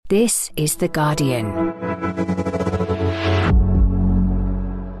This is The Guardian.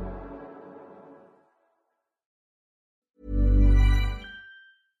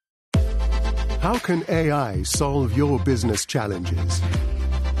 How can AI solve your business challenges?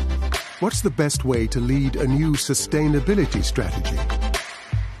 What's the best way to lead a new sustainability strategy?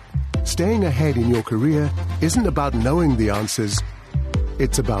 Staying ahead in your career isn't about knowing the answers,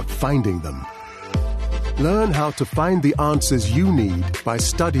 it's about finding them. Learn how to find the answers you need by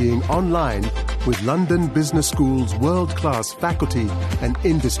studying online with London Business School's world-class faculty and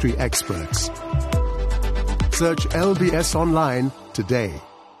industry experts. Search LBS Online today.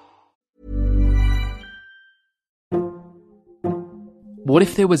 What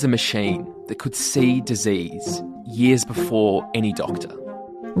if there was a machine that could see disease years before any doctor?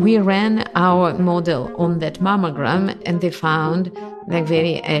 We ran our model on that mammogram and they found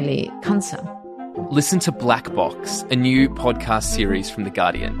very early cancer. Listen to Black Box, a new podcast series from The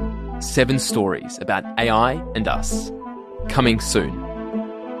Guardian. 7 stories about AI and us. Coming soon.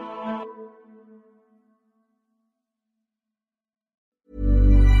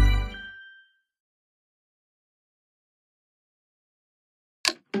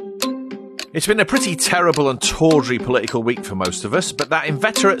 It's been a pretty terrible and tawdry political week for most of us, but that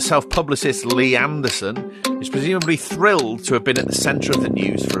inveterate self-publicist Lee Anderson is presumably thrilled to have been at the centre of the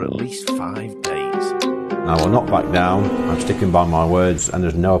news for at least 5 days. I will not back down. I'm sticking by my words, and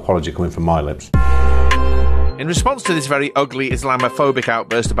there's no apology coming from my lips. In response to this very ugly Islamophobic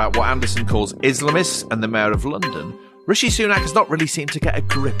outburst about what Anderson calls Islamists and the Mayor of London, Rishi Sunak has not really seemed to get a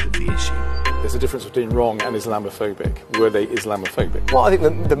grip of the issue. There's a difference between wrong and Islamophobic. Were they Islamophobic? Well, I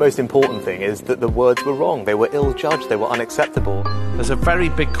think the most important thing is that the words were wrong. They were ill-judged. They were unacceptable. There's a very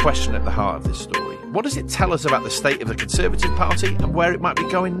big question at the heart of this story. What does it tell us about the state of the Conservative Party and where it might be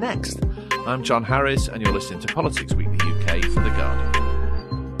going next? I'm John Harris, and you're listening to Politics Weekly UK for The Guardian.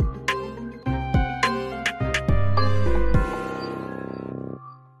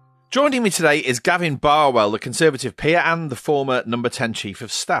 Joining me today is Gavin Barwell, the Conservative peer and the former Number 10 Chief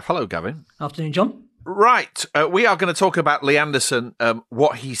of Staff. Hello, Gavin. Afternoon, John. Right. We are going to talk about Lee Anderson,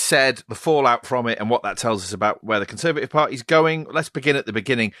 what he said, the fallout from it, and what that tells us about where the Conservative Party's going. Let's begin at the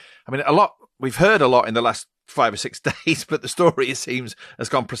beginning. I mean, we've heard a lot in the last 5 or 6 days, but the story, it seems, has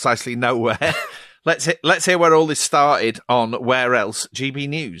gone precisely nowhere. Let's hear where all this started on Where Else, GB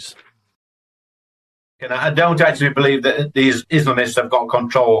News. I don't actually believe that these Islamists have got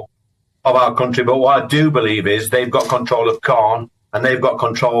control of our country, but what I do believe is they've got control of Khan, and they've got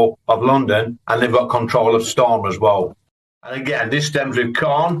control of London, and they've got control of Storm as well. And again, this stems with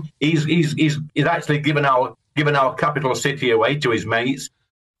Khan. He's actually given our capital city away to his mates.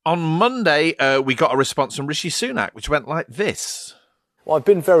 On Monday, we got a response from Rishi Sunak, which went like this. Well, I've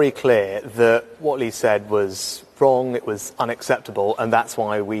been very clear that what Lee said was wrong, it was unacceptable, and that's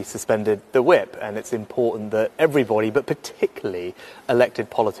why we suspended the whip. And it's important that everybody, but particularly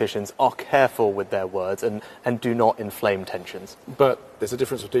elected politicians, are careful with their words and do not inflame tensions. But there's a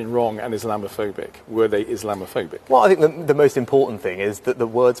difference between wrong and Islamophobic. Were they Islamophobic? Well, I think the most important thing is that the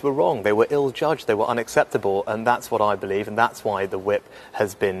words were wrong. They were ill-judged, they were unacceptable, and that's what I believe, and that's why the whip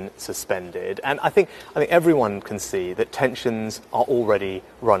has been suspended. And I think everyone can see that tensions are already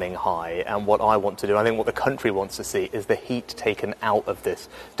running high, and what I want to do, I think what the country wants to see, is the heat taken out of this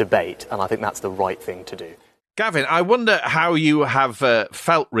debate, and I think that's the right thing to do. Gavin, I wonder how you have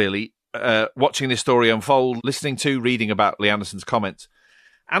felt, really, watching this story unfold, listening to, reading about Lee Anderson's comments,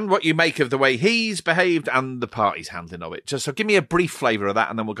 and what you make of the way he's behaved and the party's handling of it. Just so give me a brief flavour of that,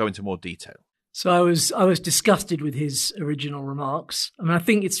 and then we'll go into more detail. So I was disgusted with his original remarks. I mean, I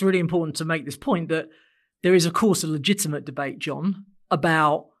think it's really important to make this point that there is, of course, a legitimate debate, John,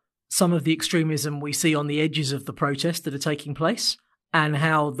 about some of the extremism we see on the edges of the protests that are taking place, and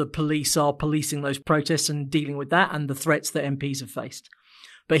how the police are policing those protests and dealing with that, and the threats that MPs have faced.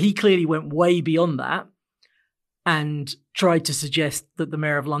 But he clearly went way beyond that and tried to suggest that the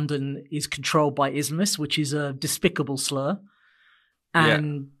Mayor of London is controlled by Islamists, which is a despicable slur,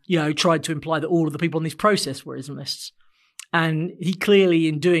 and tried to imply that all of the people in this process were Islamists. And he clearly,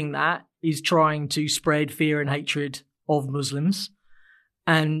 in doing that, is trying to spread fear and hatred of Muslims.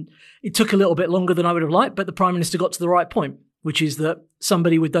 And it took a little bit longer than I would have liked, but the Prime Minister got to the right point, which is that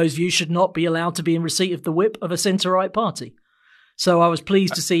somebody with those views should not be allowed to be in receipt of the whip of a centre-right party. So I was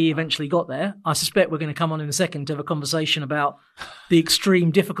pleased to see he eventually got there. I suspect we're going to come on in a second to have a conversation about the extreme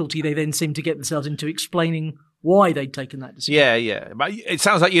difficulty they then seem to get themselves into explaining why they'd taken that decision. Yeah. But it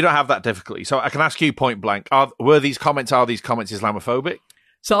sounds like you don't have that difficulty. So I can ask you point blank, are these comments Islamophobic?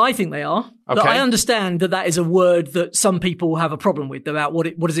 So I think they are. Okay. I understand that is a word that some people have a problem with about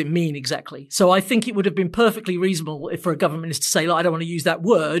what does it mean exactly. So I think it would have been perfectly reasonable if for a government minister to say, I don't want to use that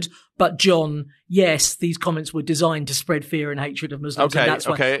word, but John, yes, these comments were designed to spread fear and hatred of Muslims. Okay, and that's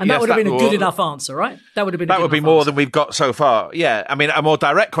why. okay. And that would have been a good enough answer, right? That would have been more than we've got so far. Yeah. I mean, a more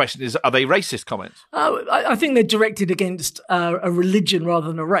direct question is, are they racist comments? I think they're directed against a religion rather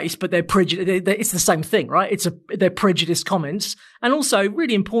than a race, but they're prejudiced. It's the same thing, right? They're prejudiced comments. And also,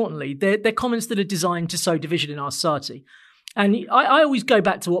 really importantly, they're comments that are designed to sow division in our society. And I always go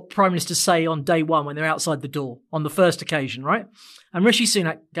back to what prime ministers say on day one when they're outside the door, on the first occasion, right? And Rishi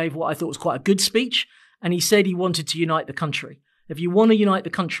Sunak gave what I thought was quite a good speech, and he said he wanted to unite the country. If you want to unite the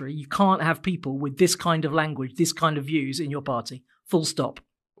country, you can't have people with this kind of language, this kind of views in your party. Full stop.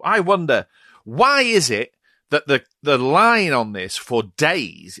 I wonder, why is it that the line on this for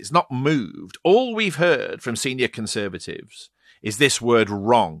days is not moved? All we've heard from senior Conservatives is this word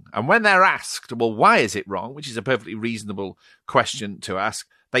wrong. And when they're asked, well, why is it wrong, which is a perfectly reasonable question to ask,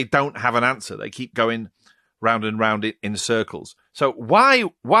 they don't have an answer. They keep going round and round it in circles. So why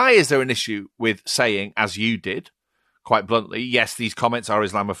is there an issue with saying, as you did, quite bluntly, yes, these comments are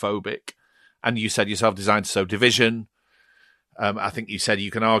Islamophobic, and you said yourself designed to sow division. I think you said you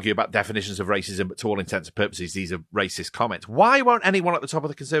can argue about definitions of racism, but to all intents and purposes, these are racist comments. Why won't anyone at the top of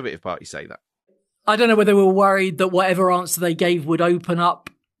the Conservative Party say that? I don't know whether they were worried that whatever answer they gave would open up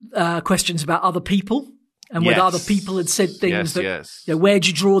questions about other people, and whether other people had said things where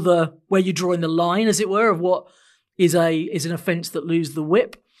you're drawing the line, as it were, of what is an offence that lose the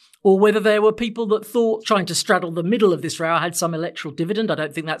whip, or whether there were people that thought trying to straddle the middle of this row had some electoral dividend. I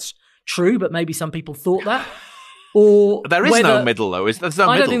don't think that's true, but maybe some people thought that. Or there is no middle, though. There's no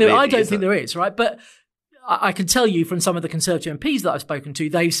I middle. I don't think there is, right? But I can tell you from some of the Conservative MPs that I've spoken to,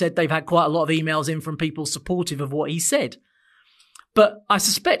 they've said they've had quite a lot of emails in from people supportive of what he said. But I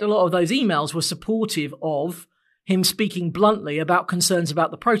suspect a lot of those emails were supportive of him speaking bluntly about concerns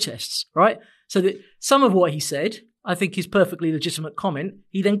about the protests, right? So that some of what he said, I think, is perfectly legitimate comment.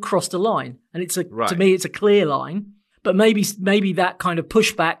 He then crossed a line, and to me, it's a clear line. But maybe that kind of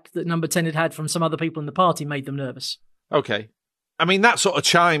pushback that Number 10 had from some other people in the party made them nervous. Okay. I mean, that sort of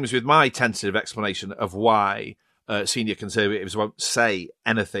chimes with my tentative explanation of why senior Conservatives won't say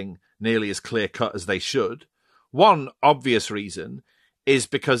anything nearly as clear-cut as they should. One obvious reason is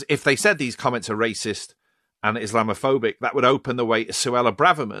because if they said these comments are racist and Islamophobic, that would open the way to Suella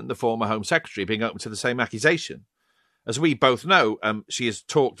Braverman, the former Home Secretary, being open to the same accusation. As we both know, she has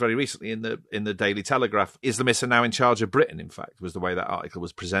talked very recently in the Daily Telegraph. Islamists are now in charge of Britain, in fact, was the way that article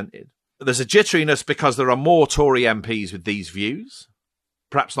was presented. There's a jitteriness because there are more Tory MPs with these views.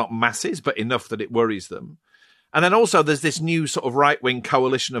 Perhaps not masses, but enough that it worries them. And then also there's this new sort of right-wing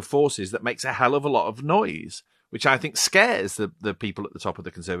coalition of forces that makes a hell of a lot of noise, which I think scares the people at the top of the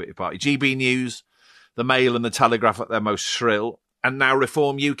Conservative Party. GB News, the Mail and the Telegraph at their most shrill, and now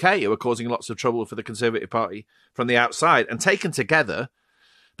Reform UK, who are causing lots of trouble for the Conservative Party from the outside. And taken together,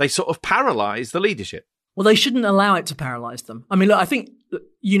 they sort of paralyse the leadership. Well, they shouldn't allow it to paralyse them. I mean, look, I think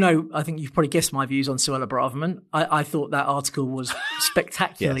you've probably guessed my views on Suella Braverman. I thought that article was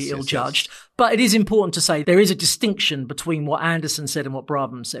spectacularly ill-judged. Yes. But it is important to say there is a distinction between what Anderson said and what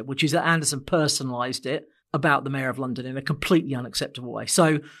Braverman said, which is that Anderson personalised it about the Mayor of London in a completely unacceptable way.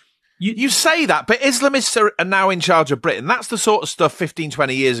 So you say that, but Islamists are now in charge of Britain. That's the sort of stuff 15,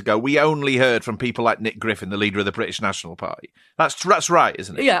 20 years ago we only heard from people like Nick Griffin, the leader of the British National Party. That's right,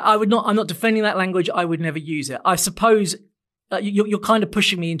 isn't it? Yeah, I'm not defending that language. I would never use it. I suppose you're kind of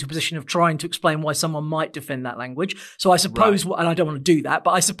pushing me into a position of trying to explain why someone might defend that language. So I suppose, and I don't want to do that,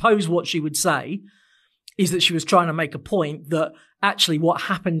 but I suppose what she would say is that she was trying to make a point that actually what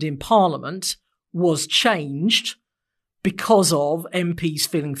happened in Parliament was changed because of MPs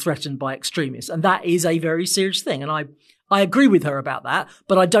feeling threatened by extremists. And that is a very serious thing. And I agree with her about that,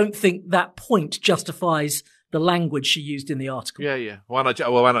 but I don't think that point justifies the language she used in the article. Yeah. Why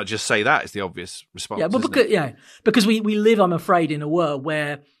not just say that is the obvious response? Yeah, because we live, I'm afraid, in a world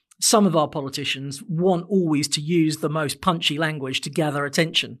where some of our politicians want always to use the most punchy language to gather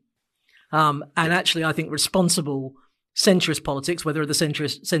attention. And actually, I think responsible centrist politics, whether the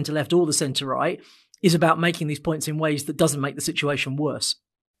centre-left or the centre-right, is about making these points in ways that doesn't make the situation worse.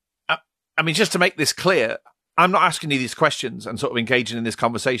 I mean, just to make this clear, I'm not asking you these questions and sort of engaging in this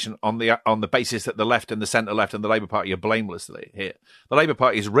conversation on the basis that the left and the centre-left and the Labour Party are blameless here. The Labour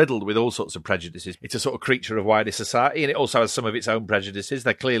Party is riddled with all sorts of prejudices. It's a sort of creature of wider society, and it also has some of its own prejudices.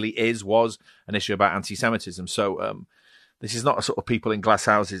 There clearly was an issue about anti-Semitism. So this is not a sort of people in glass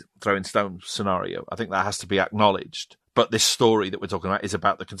houses throwing stones scenario. I think that has to be acknowledged. But this story that we're talking about is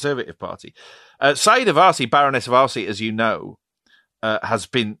about the Conservative Party. Saida Versi, Baroness Versi, as you know, has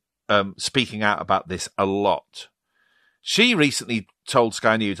been speaking out about this a lot. She recently told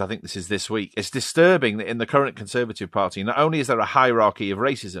Sky News, I think this is this week, it's disturbing that in the current Conservative Party, not only is there a hierarchy of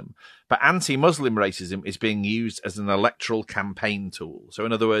racism, but anti-Muslim racism is being used as an electoral campaign tool. So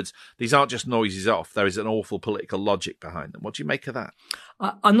in other words, these aren't just noises off. There is an awful political logic behind them. What do you make of that?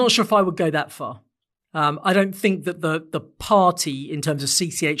 I'm not sure if I would go that far. I don't think that the party, in terms of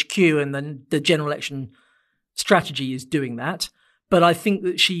CCHQ and then the general election strategy, is doing that. But I think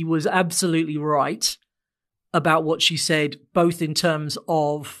that she was absolutely right about what she said, both in terms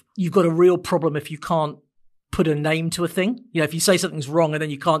of you've got a real problem if you can't put a name to a thing. You know, if you say something's wrong and then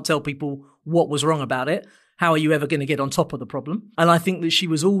you can't tell people what was wrong about it, how are you ever going to get on top of the problem? And I think that she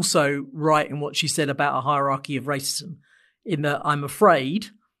was also right in what she said about a hierarchy of racism, in that I'm afraid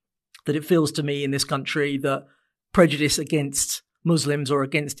that it feels to me in this country that prejudice against Muslims or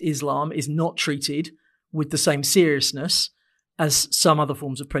against Islam is not treated with the same seriousness as some other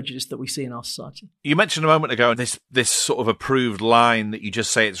forms of prejudice that we see in our society. You mentioned a moment ago this sort of approved line that you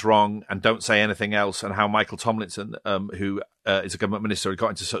just say it's wrong and don't say anything else, and how Michael Tomlinson, who is a government minister, got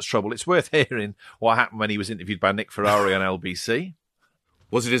into such trouble. It's worth hearing what happened when he was interviewed by Nick Ferrari on LBC.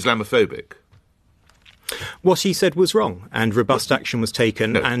 Was it Islamophobic? What he said was wrong, and robust action was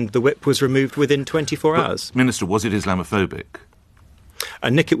taken, and the whip was removed within 24 hours. Minister, was it Islamophobic?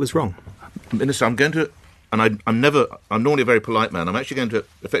 Nick, it was wrong. Minister, I'm going to... And I'm normally a very polite man. I'm actually going to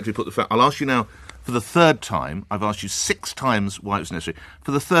effectively put the fact. I'll ask you now for the third time. I've asked you 6 times why it was necessary.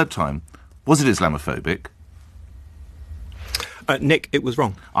 For the third time, was it Islamophobic? Nick, it was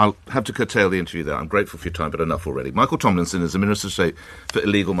wrong. I'll have to curtail the interview there. I'm grateful for your time, but enough already. Michael Tomlinson is the Minister of State for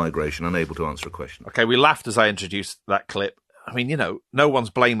Illegal Migration, unable to answer a question. Okay, we laughed as I introduced that clip. I mean, you know, no one's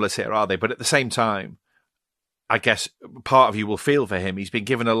blameless here, are they? But at the same time, I guess part of you will feel for him. He's been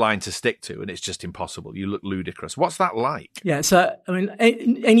given a line to stick to, and it's just impossible. You look ludicrous. What's that like? Yeah, so, I mean,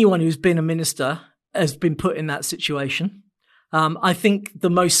 anyone who's been a minister has been put in that situation. I think the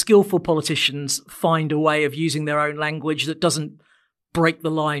most skillful politicians find a way of using their own language that doesn't break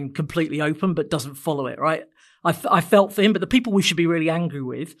the line completely open, but doesn't follow it, right? I felt for him, but the people we should be really angry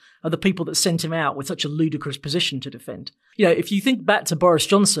with are the people that sent him out with such a ludicrous position to defend. You know, if you think back to Boris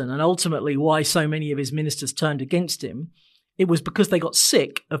Johnson and ultimately why so many of his ministers turned against him, it was because they got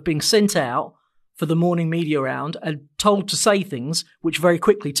sick of being sent out for the morning media round and told to say things which very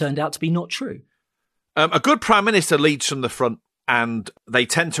quickly turned out to be not true. A good prime minister leads from the front, and they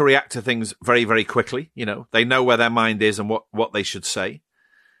tend to react to things very, very quickly. You know, they know where their mind is and what they should say.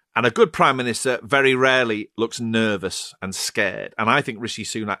 And a good prime minister very rarely looks nervous and scared. And I think Rishi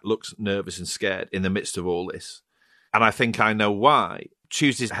Sunak looks nervous and scared in the midst of all this. And I think I know why.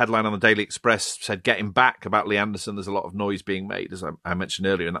 Tuesday's headline on the Daily Express said, "Getting back" about Lee Anderson. There's a lot of noise being made, as I mentioned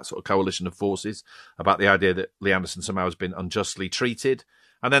earlier, in that sort of coalition of forces about the idea that Lee Anderson somehow has been unjustly treated.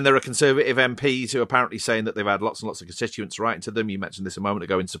 And then there are Conservative MPs who are apparently saying that they've had lots and lots of constituents writing to them. You mentioned this a moment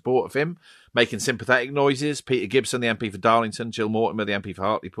ago in support of him, making sympathetic noises. Peter Gibson, the MP for Darlington, Jill Mortimer, the MP for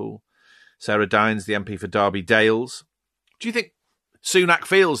Hartlepool, Sarah Dines, the MP for Derby Dales. Do you think Sunak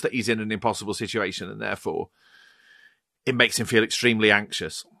feels that he's in an impossible situation and therefore it makes him feel extremely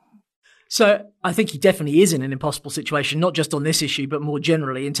anxious? So I think he definitely is in an impossible situation, not just on this issue, but more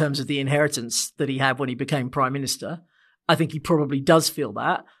generally in terms of the inheritance that he had when he became Prime Minister. I think he probably does feel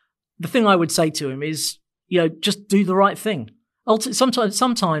that. The thing I would say to him is, you know, just do the right thing.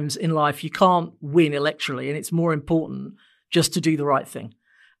 Sometimes in life you can't win electorally, and it's more important just to do the right thing.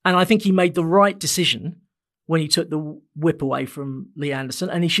 And I think he made the right decision when he took the whip away from Lee Anderson,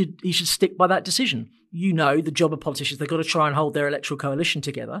 and he should stick by that decision. You know, the job of politicians, they've got to try and hold their electoral coalition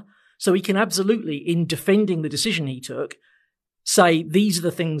together. So he can absolutely, in defending the decision he took, say, these are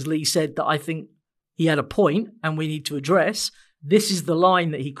the things Lee said that I think he had a point and we need to address. This is the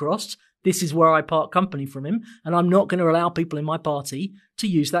line that he crossed. This is where I part company from him. And I'm not going to allow people in my party to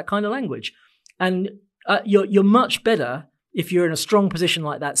use that kind of language. And you're much better if you're in a strong position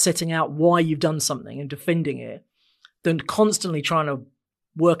like that, setting out why you've done something and defending it, than constantly trying to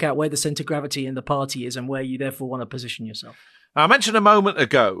work out where the centre of gravity in the party is and where you therefore want to position yourself. I mentioned a moment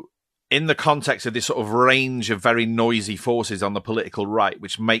ago, in the context of this sort of range of very noisy forces on the political right,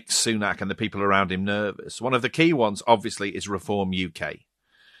 which makes Sunak and the people around him nervous, one of the key ones, obviously, is Reform UK.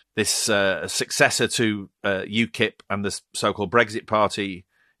 This successor to UKIP and the so-called Brexit Party,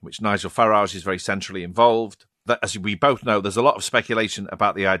 in which Nigel Farage is very centrally involved. That, as we both know, there's a lot of speculation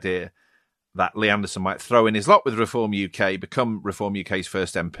about the idea that Lee Anderson might throw in his lot with Reform UK, become Reform UK's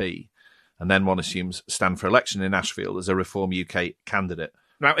first MP, and then, one assumes, stand for election in Ashfield as a Reform UK candidate.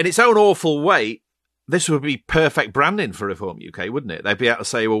 Now, in its own awful way, this would be perfect branding for Reform UK, wouldn't it? They'd be able to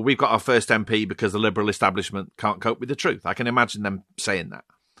say, well, we've got our first MP because the Liberal establishment can't cope with the truth. I can imagine them saying that.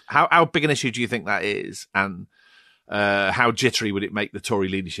 How big an issue do you think that is? And how jittery would it make the Tory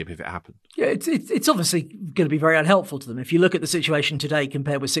leadership if it happened? Yeah, it's obviously going to be very unhelpful to them. If you look at the situation today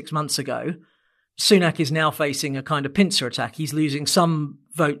compared with 6 months ago, Sunak is now facing a kind of pincer attack. He's losing some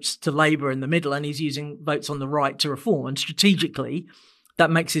votes to Labour in the middle, and he's using votes on the right to Reform. And strategically,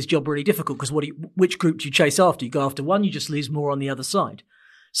 that makes his job really difficult, because which group do you chase after? You go after one, you just lose more on the other side.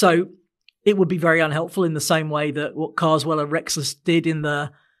 So it would be very unhelpful in the same way that what Carswell and Rexless did in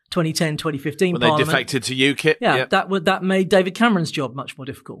the 2010, 2015 when Parliament. They defected to UKIP. Yeah, that made David Cameron's job much more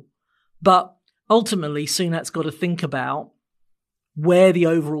difficult. But ultimately, Sunak's got to think about where the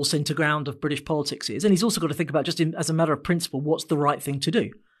overall centre ground of British politics is. And he's also got to think about, just as a matter of principle, what's the right thing to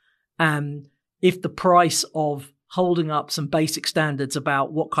do. And if the price of holding up some basic standards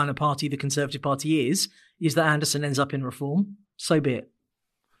about what kind of party the Conservative Party is that Anderson ends up in Reform, so be it.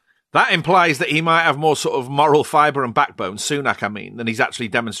 That implies that he might have more sort of moral fibre and backbone, Sunak, I mean, than he's actually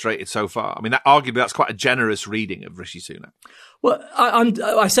demonstrated so far. I mean, arguably, that's quite a generous reading of Rishi Sunak. Well,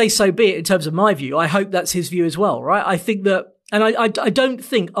 I say so be it in terms of my view. I hope that's his view as well, right? I think that, and I don't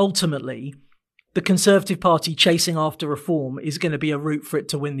think ultimately the Conservative Party chasing after Reform is going to be a route for it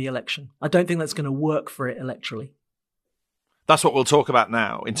to win the election. I don't think that's going to work for it electorally. That's what we'll talk about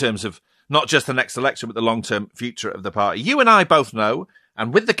now in terms of not just the next election, but the long-term future of the party. You and I both know,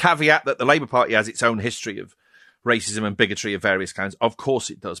 and with the caveat that the Labour Party has its own history of racism and bigotry of various kinds, of course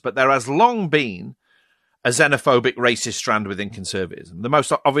it does, but there has long been a xenophobic, racist strand within conservatism. The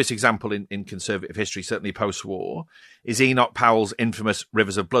most obvious example in conservative history, certainly post-war, is Enoch Powell's infamous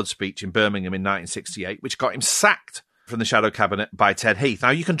Rivers of Blood speech in Birmingham in 1968, which got him sacked from the shadow cabinet by Ted Heath. Now,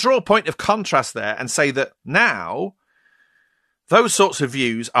 you can draw a point of contrast there and say that now those sorts of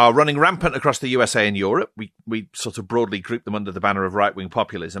views are running rampant across the USA and Europe. We sort of broadly group them under the banner of right-wing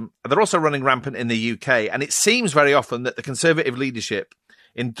populism. They're also running rampant in the UK. And it seems very often that the Conservative leadership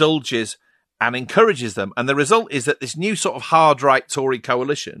indulges and encourages them. And the result is that this new sort of hard right Tory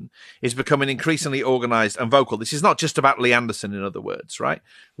coalition is becoming increasingly organised and vocal. This is not just about Lee Anderson, in other words, right?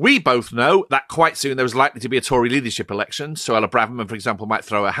 We both know that quite soon there was likely to be a Tory leadership election. Suella Braverman, for example, might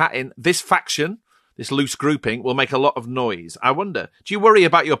throw a hat in. This faction, this loose grouping, will make a lot of noise. I wonder, do you worry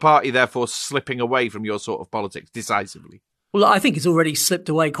about your party, therefore, slipping away from your sort of politics decisively? Well, I think it's already slipped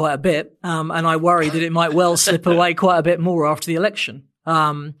away quite a bit, and I worry that it might well slip away quite a bit more after the election.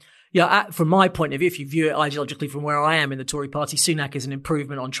 From my point of view, if you view it ideologically from where I am in the Tory party, Sunak is an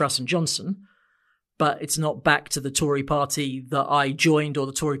improvement on Truss and Johnson, but it's not back to the Tory party that I joined or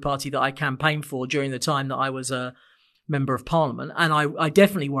the Tory party that I campaigned for during the time that I was a member of Parliament. And I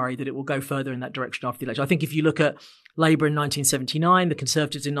definitely worry that it will go further in that direction after the election. I think if you look at Labour in 1979, the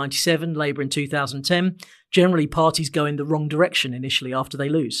Conservatives in 97, Labour in 2010, generally parties go in the wrong direction initially after they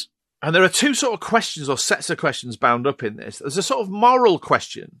lose. And there are two sort of questions or sets of questions bound up in this. There's a sort of moral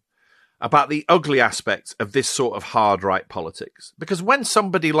question about the ugly aspects of this sort of hard right politics. Because when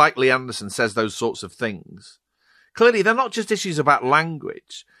somebody like Lee Anderson says those sorts of things, clearly they're not just issues about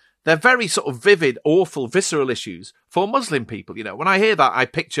language. They're very sort of vivid, awful, visceral issues for Muslim people. You know, when I hear that, I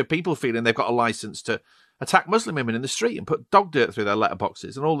picture people feeling they've got a license to attack Muslim women in the street and put dog dirt through their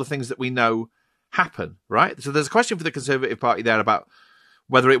letterboxes and all the things that we know happen, right? So there's a question for the Conservative Party there about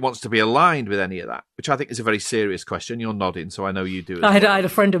whether it wants to be aligned with any of that, which I think is a very serious question. You're nodding, so I know you do. I had a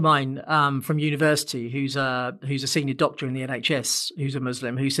friend of mine from university who's a senior doctor in the NHS, who's a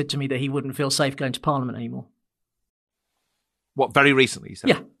Muslim, who said to me that he wouldn't feel safe going to Parliament anymore. What, very recently, you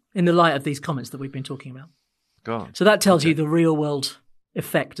said? Yeah, in the light of these comments that we've been talking about. God. So that tells you the real world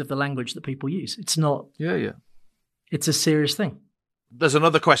effect of the language that people use. It's not... Yeah. It's a serious thing. There's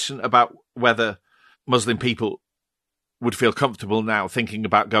another question about whether Muslim people would feel comfortable now thinking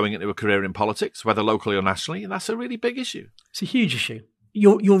about going into a career in politics, whether locally or nationally, and that's a really big issue. It's a huge issue.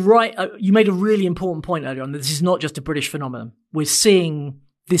 You're right. You made a really important point earlier on that this is not just a British phenomenon. We're seeing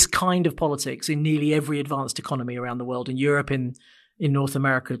this kind of politics in nearly every advanced economy around the world, in Europe, in North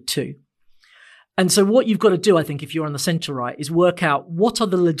America too. And so what you've got to do, I think, if you're on the centre right, is work out what are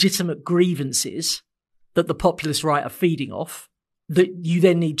the legitimate grievances that the populist right are feeding off that you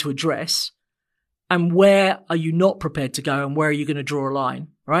then need to address, and where are you not prepared to go and where are you going to draw a line,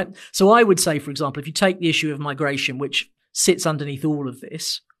 right? So I would say, for example, if you take the issue of migration, which sits underneath all of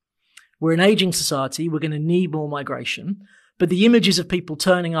this, we're an ageing society, we're going to need more migration, but the images of people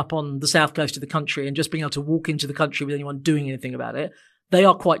turning up on the south coast of the country and just being able to walk into the country with anyone doing anything about it, they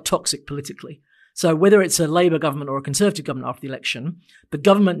are quite toxic politically. So whether it's a Labour government or a Conservative government after the election, the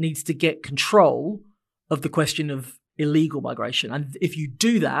government needs to get control of the question of illegal migration. And if you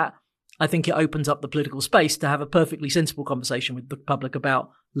do that, I think it opens up the political space to have a perfectly sensible conversation with the public about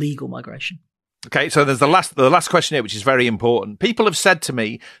legal migration. Okay, so there's the last question here, which is very important. People have said to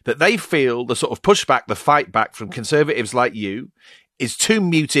me that they feel the sort of pushback, the fight back from conservatives like you is too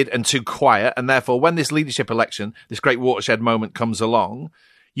muted and too quiet, and therefore when this leadership election, this great watershed moment comes along,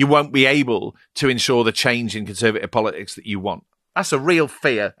 you won't be able to ensure the change in conservative politics that you want. That's a real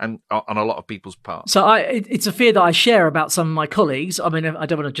fear on a lot of people's part. So it's a fear that I share about some of my colleagues. I mean, I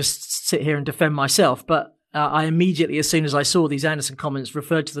don't want to just sit here and defend myself, but I immediately, as soon as I saw these Anderson comments,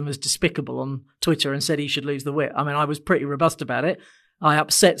 referred to them as despicable on Twitter and said he should lose the whip. I mean, I was pretty robust about it. I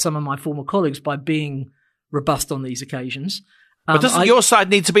upset some of my former colleagues by being robust on these occasions. But doesn't your side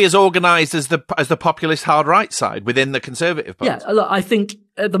need to be as organised as the populist hard right side within the Conservative Party? Yeah, look, I think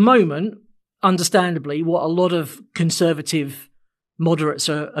at the moment, understandably, what a lot of conservative moderates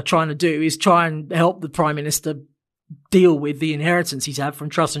are trying to do is try and help the Prime Minister deal with the inheritance he's had from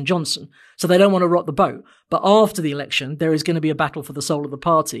Truss and Johnson. So they don't want to rock the boat. But after the election, there is going to be a battle for the soul of the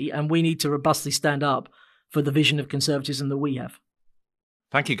party, and we need to robustly stand up for the vision of conservatism that we have.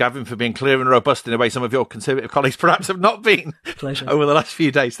 Thank you, Gavin, for being clear and robust in a way some of your Conservative colleagues perhaps have not been over the last few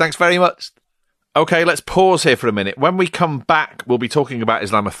days. Thanks very much. OK, let's pause here for a minute. When we come back, we'll be talking about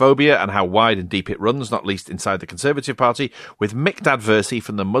Islamophobia and how wide and deep it runs, not least inside the Conservative Party, with Miqdaad Versi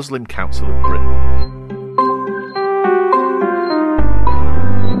from the Muslim Council of Britain.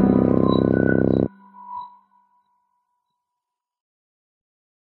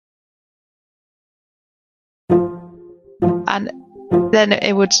 And then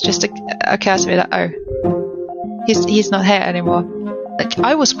it would just occur to me that, oh, he's not here anymore. Like,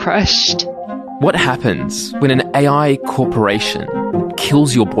 I was crushed. What happens when an AI corporation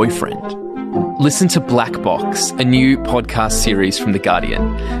kills your boyfriend? Listen to Black Box, a new podcast series from The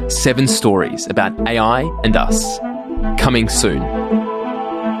Guardian. 7 stories about AI and us. Coming soon.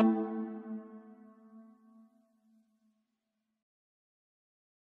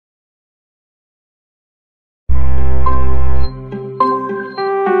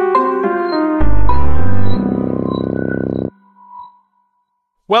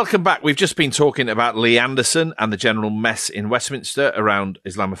 Welcome back. We've just been talking about Lee Anderson and the general mess in Westminster around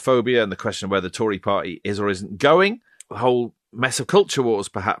Islamophobia and the question of where the Tory party is or isn't going. The whole mess of culture wars,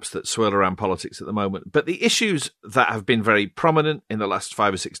 perhaps, that swirl around politics at the moment. But the issues that have been very prominent in the last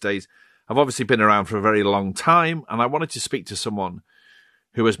 5 or 6 days have obviously been around for a very long time. And I wanted to speak to someone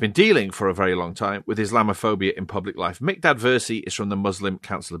who has been dealing for a very long time with Islamophobia in public life. Miqdaad Versi is from the Muslim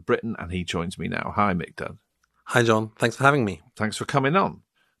Council of Britain, and he joins me now. Hi, Miqdaad. Hi, John. Thanks for having me. Thanks for coming on.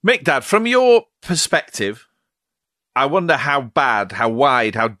 Miqdaad, from your perspective, I wonder how bad, how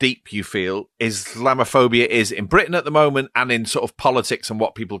wide, how deep you feel Islamophobia is in Britain at the moment and in sort of politics and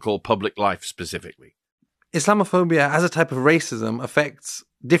what people call public life specifically. Islamophobia as a type of racism affects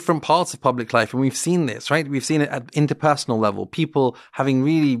different parts of public life. And we've seen this, right? We've seen it at interpersonal level, people having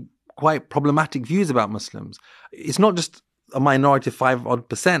really quite problematic views about Muslims. It's not just a minority of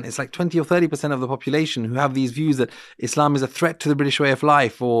 5% It's like 20 or 30% of the population who have these views that Islam is a threat to the British way of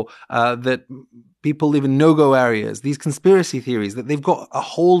life, or that people live in no-go areas, these conspiracy theories, that they've got a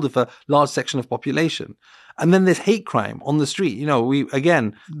hold of a large section of population. And then there's hate crime on the street. You know,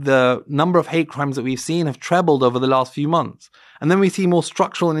 the number of hate crimes that we've seen have trebled over the last few months. And then we see more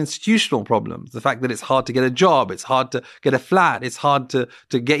structural and institutional problems. The fact that it's hard to get a job, it's hard to get a flat, it's hard to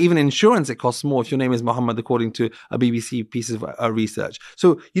get even insurance. It costs more if your name is Muhammad, according to a BBC piece of research.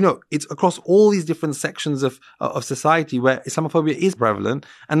 So, you know, it's across all these different sections of society where Islamophobia is prevalent.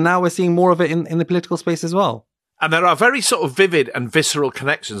 And now we're seeing more of it in the political space as well. And there are very sort of vivid and visceral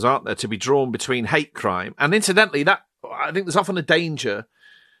connections, aren't there, to be drawn between hate crime. And incidentally, that I think there's often a danger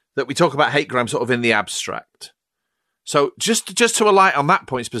that we talk about hate crime sort of in the abstract. So just to alight on that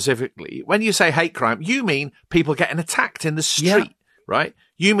point specifically, when you say hate crime, you mean people getting attacked in the street, right?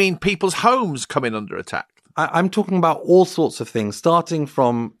 You mean people's homes coming under attack. I'm talking about all sorts of things, starting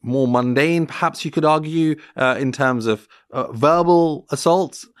from more mundane, perhaps you could argue, in terms of verbal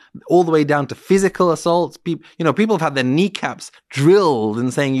assaults, all the way down to physical assaults. People have had their kneecaps drilled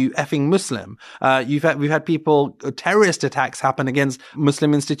and saying, "You effing Muslim." We've had people, terrorist attacks happen against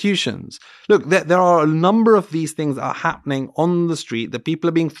Muslim institutions. Look, there are a number of these things that are happening on the street that people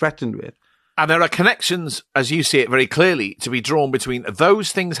are being threatened with. And there are connections, as you see it very clearly, to be drawn between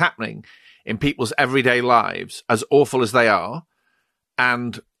those things happening in people's everyday lives, as awful as they are,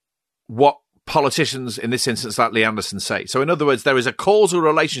 and what politicians, in this instance, like Lee Anderson, say. So in other words, there is a causal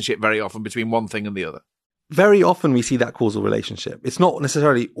relationship very often between one thing and the other. Very often we see that causal relationship. It's not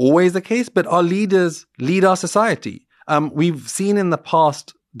necessarily always the case, but our leaders lead our society. We've seen in the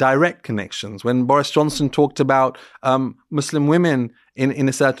past direct connections. When Boris Johnson talked about Muslim women in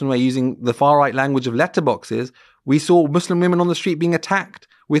a certain way using the far-right language of letterboxes, we saw Muslim women on the street being attacked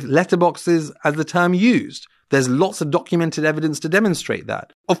with letterboxes as the term used. There's lots of documented evidence to demonstrate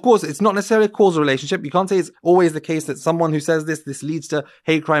that. Of course, it's not necessarily a causal relationship. You can't say it's always the case that someone who says this leads to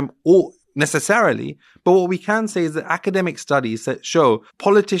hate crime or necessarily. But what we can say is that academic studies that show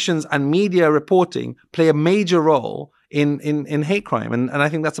politicians and media reporting play a major role in hate crime. And I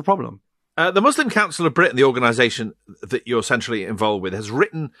think that's a problem. The Muslim Council of Britain, the organisation that you're centrally involved with, has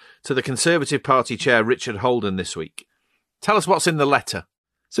written to the Conservative Party chair, Richard Holden, this week. Tell us what's in the letter.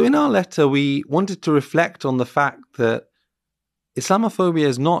 So in our letter, we wanted to reflect on the fact that Islamophobia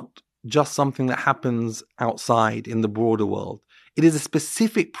is not just something that happens outside in the broader world. It is a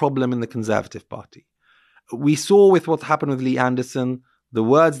specific problem in the Conservative Party. We saw with what happened with Lee Anderson, the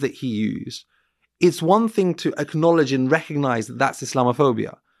words that he used. It's one thing to acknowledge and recognise that that's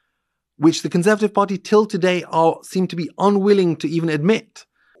Islamophobia, which the Conservative Party till today seem to be unwilling to even admit.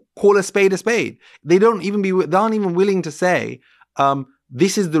 Call a spade a spade. They aren't even willing to say,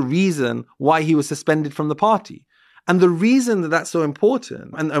 this is the reason why he was suspended from the party. And the reason that that's so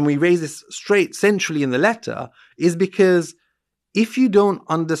important, and we raise this straight centrally in the letter, is because if you don't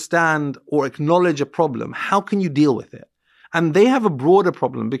understand or acknowledge a problem, how can you deal with it? And they have a broader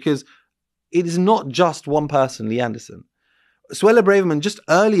problem because it is not just one person, Lee Anderson. Suella Braverman, just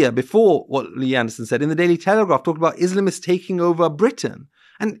earlier, before what Lee Anderson said, in the Daily Telegraph, talked about Islamists taking over Britain.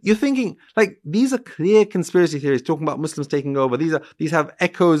 And you're thinking, like, these are clear conspiracy theories talking about Muslims taking over. These have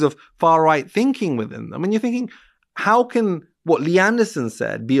echoes of far-right thinking within them. And you're thinking, how can what Lee Anderson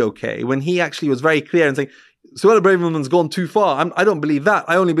said be okay when he actually was very clear and saying, Suella Braverman's gone too far. I don't believe that.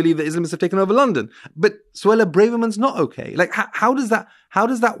 I only believe that Islamists have taken over London. But Suella Braverman's not okay. Like, how does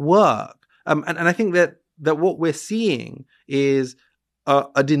that work? And I think that what we're seeing is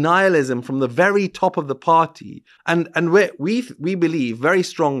a denialism from the very top of the party. And we believe very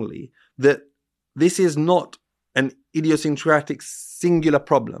strongly that this is not an idiosyncratic singular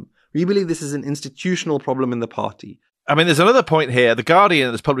problem. We believe this is an institutional problem in the party. I mean, there's another point here. The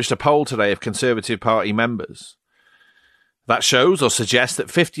Guardian has published a poll today of Conservative Party members that shows or suggests that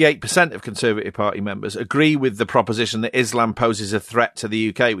 58% of Conservative Party members agree with the proposition that Islam poses a threat to the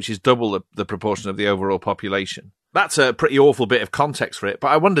UK, which is double the proportion of the overall population. That's a pretty awful bit of context for it. But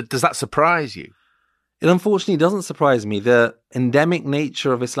I wondered, does that surprise you? It unfortunately doesn't surprise me. The endemic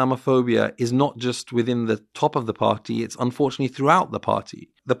nature of Islamophobia is not just within the top of the party, it's unfortunately throughout the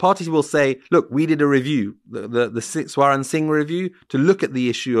party. The party will say, look, we did a review, the Swaran Singh review, to look at the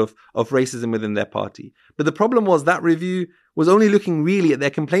issue of racism within their party. But the problem was that review was only looking really at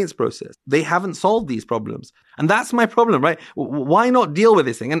their complaints process. They haven't solved these problems. And that's my problem, right? Why not deal with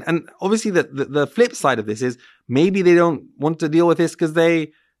this thing? And obviously the flip side of this is maybe they don't want to deal with this because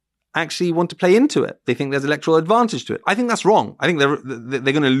they actually want to play into it. They think there's electoral advantage to it. I think that's wrong. I think they're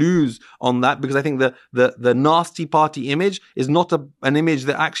going to lose on that because I think the nasty party image is not an image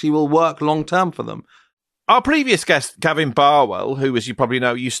that actually will work long term for them. Our previous guest, Gavin Barwell, who, as you probably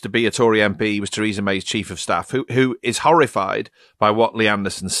know, used to be a Tory MP, was Theresa May's chief of staff, who is horrified by what Lee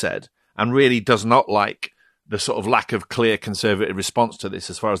Anderson said and really does not like the sort of lack of clear Conservative response to this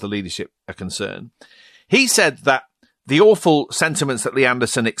as far as the leadership are concerned. He said that the awful sentiments that Lee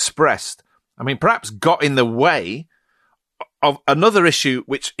Anderson expressed, I mean, perhaps got in the way of another issue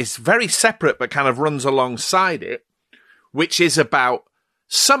which is very separate but kind of runs alongside it, which is about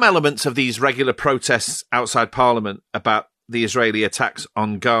some elements of these regular protests outside Parliament about the Israeli attacks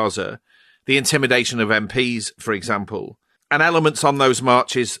on Gaza, the intimidation of MPs, for example, and elements on those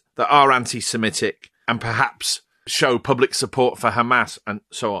marches that are anti-Semitic and perhaps show public support for Hamas and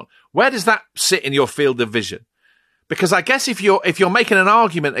so on. Where does that sit in your field of vision? Because I guess if you're making an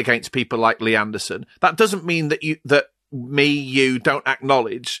argument against people like Lee Anderson, that doesn't mean that you don't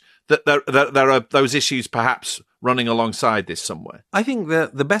acknowledge that there are those issues perhaps running alongside this somewhere. I think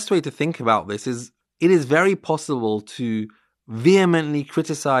that the best way to think about this is it is very possible to vehemently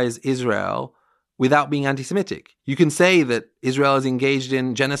criticize Israel without being anti-Semitic. You can say that Israel is engaged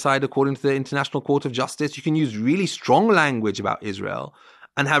in genocide according to the International Court of Justice. You can use really strong language about Israel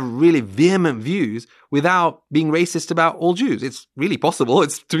and have really vehement views without being racist about all Jews. It's really possible.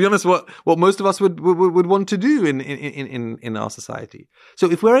 It's, to be honest, what most of us would want to do in our society.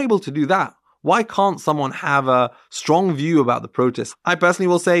 So if we're able to do that, why can't someone have a strong view about the protests? I personally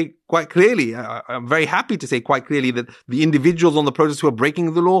will say quite clearly, I'm very happy to say quite clearly that the individuals on the protests who are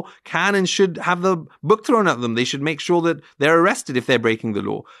breaking the law can and should have the book thrown at them. They should make sure that they're arrested if they're breaking the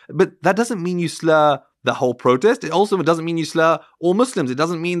law. But that doesn't mean you slur the whole protest. It also doesn't mean you slur all Muslims. It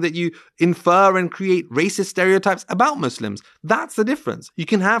doesn't mean that you infer and create racist stereotypes about Muslims. That's the difference. You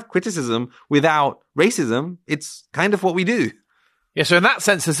can have criticism without racism. It's kind of what we do. Yeah, so in that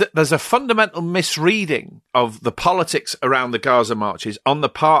sense, there's a fundamental misreading of the politics around the Gaza marches on the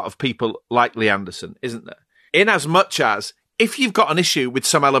part of people like Lee Anderson, isn't there? In as much as, if you've got an issue with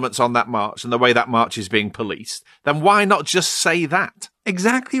some elements on that march and the way that march is being policed, then why not just say that?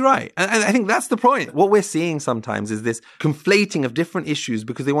 Exactly right. And I think that's the point. What we're seeing sometimes is this conflating of different issues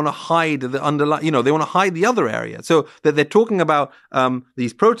because they want to hide the underlying, they want to hide the other area. So that they're talking about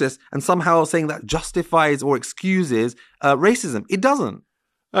these protests and somehow saying that justifies or excuses racism. It doesn't.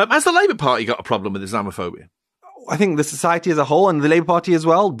 Has the Labour Party got a problem with Islamophobia? I think the society as a whole and the Labour Party as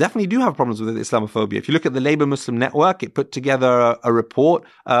well definitely do have problems with Islamophobia. If you look at the Labour Muslim Network, it put together a report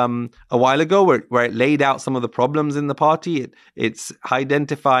a while ago where it laid out some of the problems in the party. It's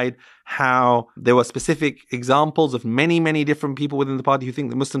identified how there were specific examples of many, many different people within the party who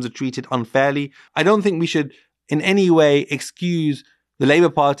think that Muslims are treated unfairly. I don't think we should in any way excuse the Labour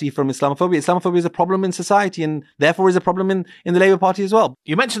Party from Islamophobia. Islamophobia is a problem in society and therefore is a problem in the Labour Party as well.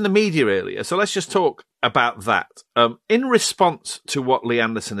 You mentioned the media earlier, so let's just talk about that. In response to what Lee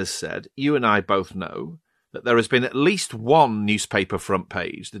Anderson has said, you and I both know that there has been at least one newspaper front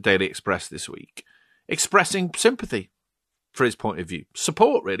page, the Daily Express this week, expressing sympathy for his point of view.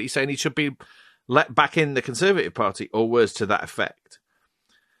 Support, really, saying he should be let back in the Conservative Party or words to that effect.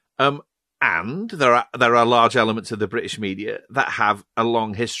 And there are large elements of the British media that have a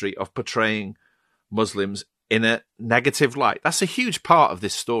long history of portraying Muslims in a negative light. That's a huge part of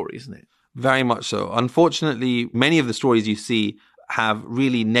this story, isn't it? Very much so. Unfortunately, many of the stories you see have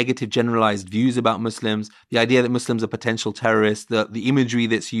really negative generalized views about Muslims. The idea that Muslims are potential terrorists, the imagery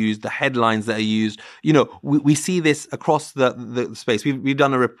that's used, the headlines that are used. We see this across the space. We've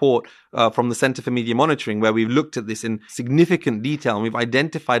done a report from the Centre for Media Monitoring where we've looked at this in significant detail and we've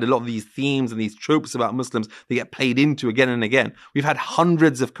identified a lot of these themes and these tropes about Muslims that get played into again and again. We've had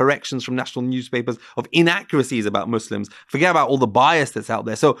hundreds of corrections from national newspapers of inaccuracies about Muslims. Forget about all the bias that's out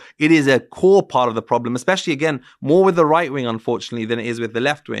there. So it is a core part of the problem, especially, again, more with the right wing, unfortunately, than it is with the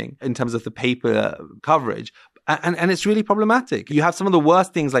left wing in terms of the paper coverage. And it's really problematic. You have some of the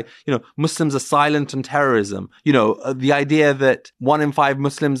worst things like, Muslims are silent on terrorism. The idea that 1 in 5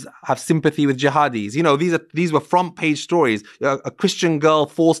 Muslims have sympathy with jihadis. These were front page stories. A Christian girl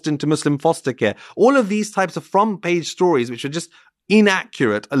forced into Muslim foster care. All of these types of front page stories, which are just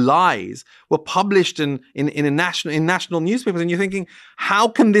inaccurate, lies, were published in national newspapers. And you're thinking, how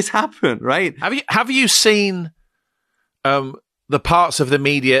can this happen, right? Have you seen the parts of the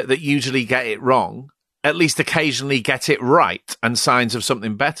media that usually get it wrong at least occasionally get it right and signs of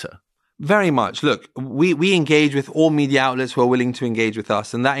something better? Very much. Look, we engage with all media outlets who are willing to engage with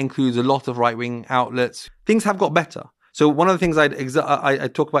us, and that includes a lot of right-wing outlets. Things have got better. So one of the things I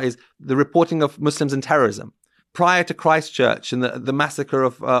talk about is the reporting of Muslims and terrorism. Prior to Christchurch and the massacre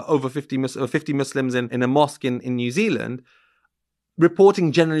of over 50 Muslims in a mosque in New Zealand,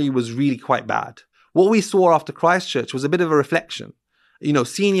 reporting generally was really quite bad. What we saw after Christchurch was a bit of a reflection.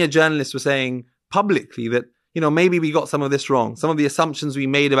 Senior journalists were saying publicly that, maybe we got some of this wrong. Some of the assumptions we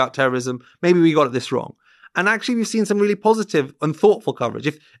made about terrorism, maybe we got this wrong. And actually, we've seen some really positive and thoughtful coverage.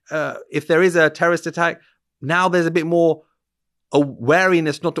 If there is a terrorist attack, now there's a bit more a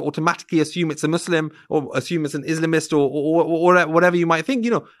wariness not to automatically assume it's a Muslim or assume it's an Islamist or whatever you might think.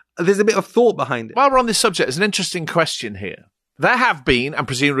 There's a bit of thought behind it. While we're on this subject, there's an interesting question here. There have been, and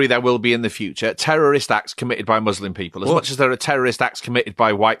presumably there will be in the future, terrorist acts committed by Muslim people, as much as there are terrorist acts committed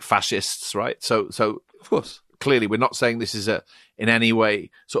by white fascists, right? So of course, clearly we're not saying this is in any way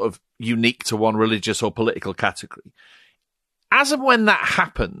sort of unique to one religious or political category. As and when that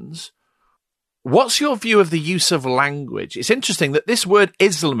happens, what's your view of the use of language? It's interesting that this word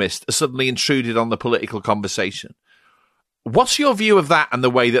Islamist has suddenly intruded on the political conversation. What's your view of that and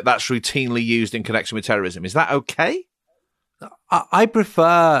the way that that's routinely used in connection with terrorism? Is that okay? I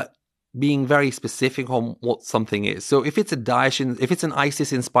prefer being very specific on what something is. So if it's a Daesh, if it's an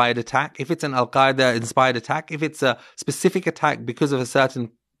ISIS-inspired attack, if it's an Al-Qaeda-inspired attack, if it's a specific attack because of a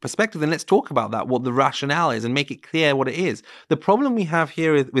certain perspective, then let's talk about that, what the rationale is, and make it clear what it is. The problem we have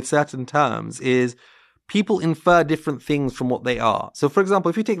here with certain terms is people infer different things from what they are. So, for example,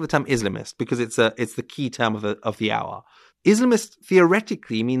 if you take the term Islamist, because it's the key term of the hour, Islamist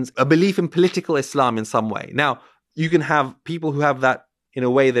theoretically means a belief in political Islam in some way. Now, you can have people who have that in a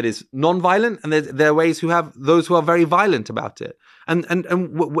way that is non-violent, and there are ways who have those who are very violent about it.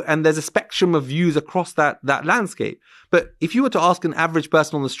 And there's a spectrum of views across that landscape. But if you were to ask an average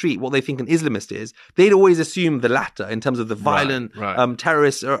person on the street what they think an Islamist is, they'd always assume the latter in terms of the violent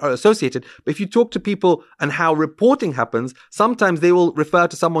terrorists are associated. But if you talk to people and how reporting happens, sometimes they will refer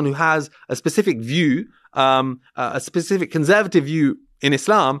to someone who has a specific view, a specific conservative view in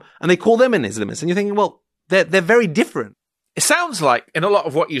Islam, and they call them an Islamist. And you're thinking, well, they're very different. It sounds like, in a lot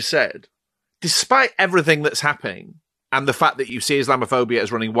of what you said, despite everything that's happening and the fact that you see Islamophobia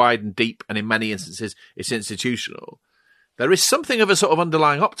as running wide and deep, and in many instances it's institutional, there is something of a sort of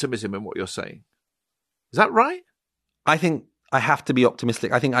underlying optimism in what you're saying. Is that right? I think I have to be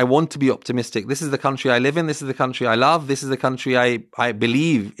optimistic. I think I want to be optimistic. This is the country I live in. This is the country I love. This is the country I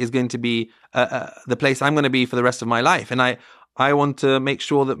believe is going to be the place I'm going to be for the rest of my life. And I want to make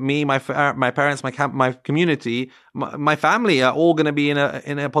sure that me, my parents, my community, my family are all going to be in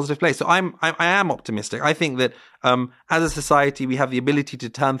a positive place. So I am optimistic. I think that as a society we have the ability to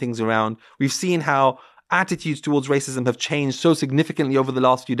turn things around. We've seen how attitudes towards racism have changed so significantly over the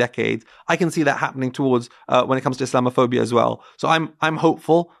last few decades. I can see that happening towards when it comes to Islamophobia as well. So I'm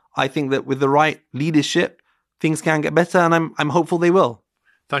hopeful. I think that with the right leadership, things can get better, and I'm hopeful they will.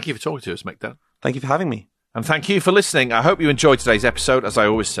 Thank you for talking to us, Miqdaad. Thank you for having me. And thank you for listening. I hope you enjoyed today's episode. As I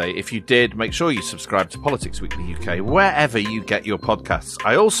always say, if you did, make sure you subscribe to Politics Weekly UK wherever you get your podcasts.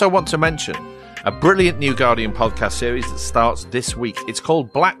 I also want to mention a brilliant new Guardian podcast series that starts this week. It's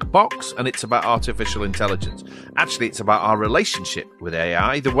called Black Box, and it's about artificial intelligence. Actually, it's about our relationship with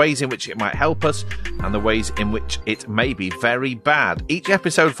AI, the ways in which it might help us, and the ways in which it may be very bad. Each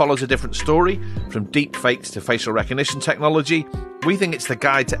episode follows a different story, from deep fakes to facial recognition technology. We think it's the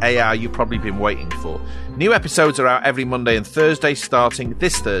guide to AI you've probably been waiting for. New episodes are out every Monday and Thursday, starting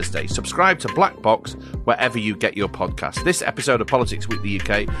this Thursday. Subscribe to Black Box wherever you get your podcast. This episode of Politics Weekly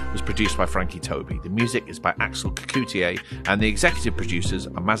UK was produced by Frankie Toby. The music is by Axel Kakoutié, and the executive producers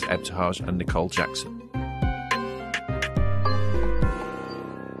are Maz Ebtahaj and Nicole Jackson.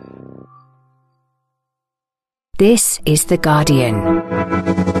 This is The Guardian.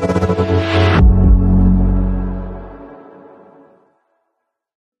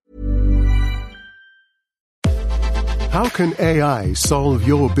 How can AI solve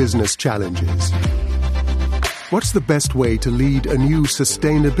your business challenges? What's the best way to lead a new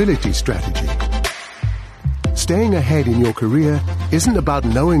sustainability strategy? Staying ahead in your career isn't about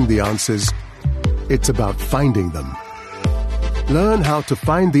knowing the answers, it's about finding them. Learn how to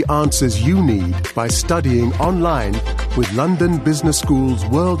find the answers you need by studying online with London Business School's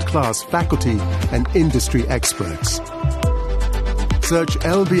world-class faculty and industry experts. Search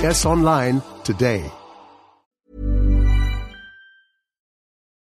LBS online today.